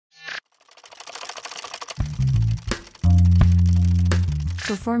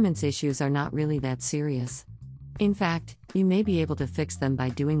Performance issues are not really that serious. In fact, you may be able to fix them by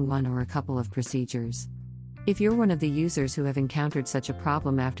doing one or a couple of procedures. If you're one of the users who have encountered such a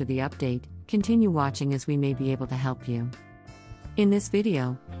problem after the update, continue watching as we may be able to help you. In this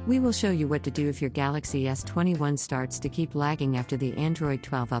video, we will show you what to do if your Galaxy S21 starts to keep lagging after the Android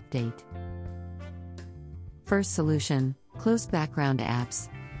 12 update. First solution: close background apps.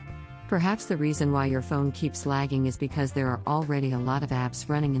 Perhaps the reason why your phone keeps lagging is because there are already a lot of apps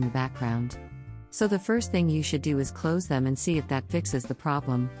running in the background. So the first thing you should do is close them and see if that fixes the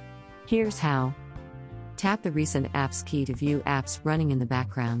problem. Here's how. Tap the Recent Apps key to view apps running in the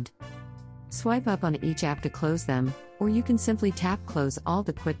background. Swipe up on each app to close them, or you can simply tap Close All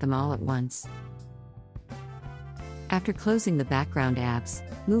to quit them all at once. After closing the background apps,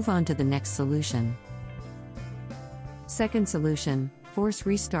 move on to the next solution. Second solution: force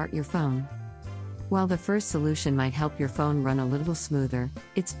restart your phone. While the first solution might help your phone run a little smoother,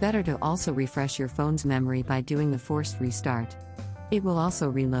 it's better to also refresh your phone's memory by doing the forced restart. It will also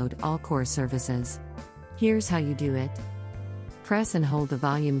reload all core services. Here's how you do it. Press and hold the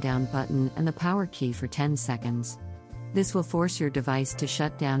volume down button and the power key for 10 seconds. This will force your device to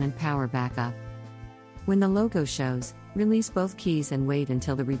shut down and power back up. When the logo shows, release both keys and wait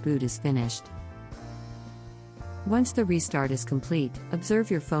until the reboot is finished. Once the restart is complete, observe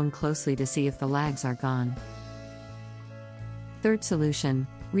your phone closely to see if the lags are gone. Third solution: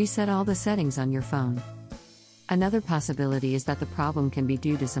 reset all the settings on your phone. Another possibility is that the problem can be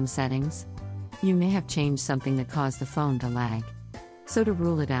due to some settings. You may have changed something that caused the phone to lag. So to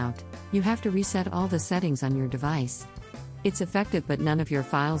rule it out, you have to reset all the settings on your device. It's effective, but none of your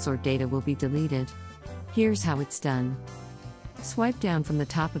files or data will be deleted. Here's how it's done. Swipe down from the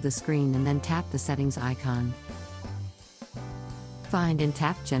top of the screen and then tap the settings icon. Find and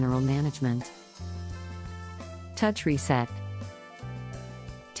tap General Management. Touch Reset.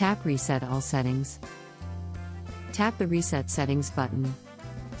 Tap Reset All Settings. Tap the Reset Settings button.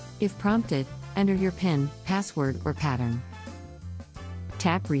 If prompted, enter your PIN, password, or pattern.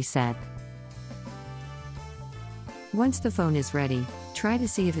 Tap Reset. Once the phone is ready, try to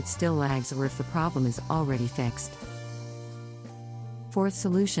see if it still lags or if the problem is already fixed. Fourth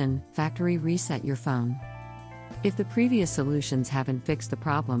solution: factory reset your phone. If the previous solutions haven't fixed the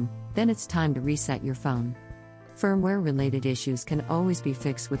problem, then it's time to reset your phone. Firmware-related issues can always be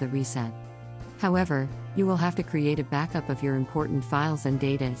fixed with a reset. However, you will have to create a backup of your important files and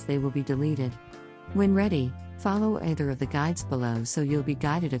data, as they will be deleted. When ready, follow either of the guides below so you'll be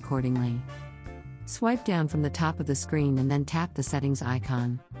guided accordingly. Swipe down from the top of the screen and then tap the settings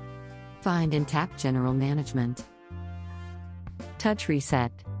icon. Find and tap General Management. Touch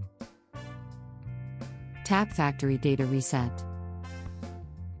Reset. Tap Factory Data Reset.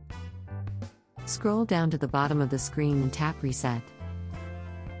 Scroll down to the bottom of the screen and tap Reset.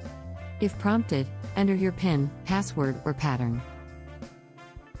 If prompted, enter your PIN, password, or pattern.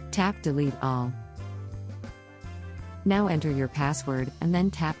 Tap Delete All. Now enter your password and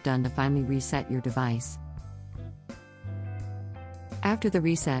then tap Done to finally reset your device. After the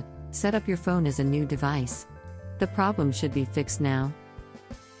reset, set up your phone as a new device. The problem should be fixed now.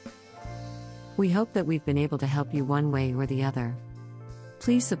 We hope that we've been able to help you one way or the other.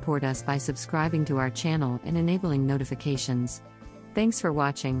 Please support us by subscribing to our channel and enabling notifications. Thanks for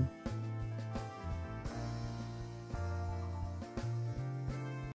watching.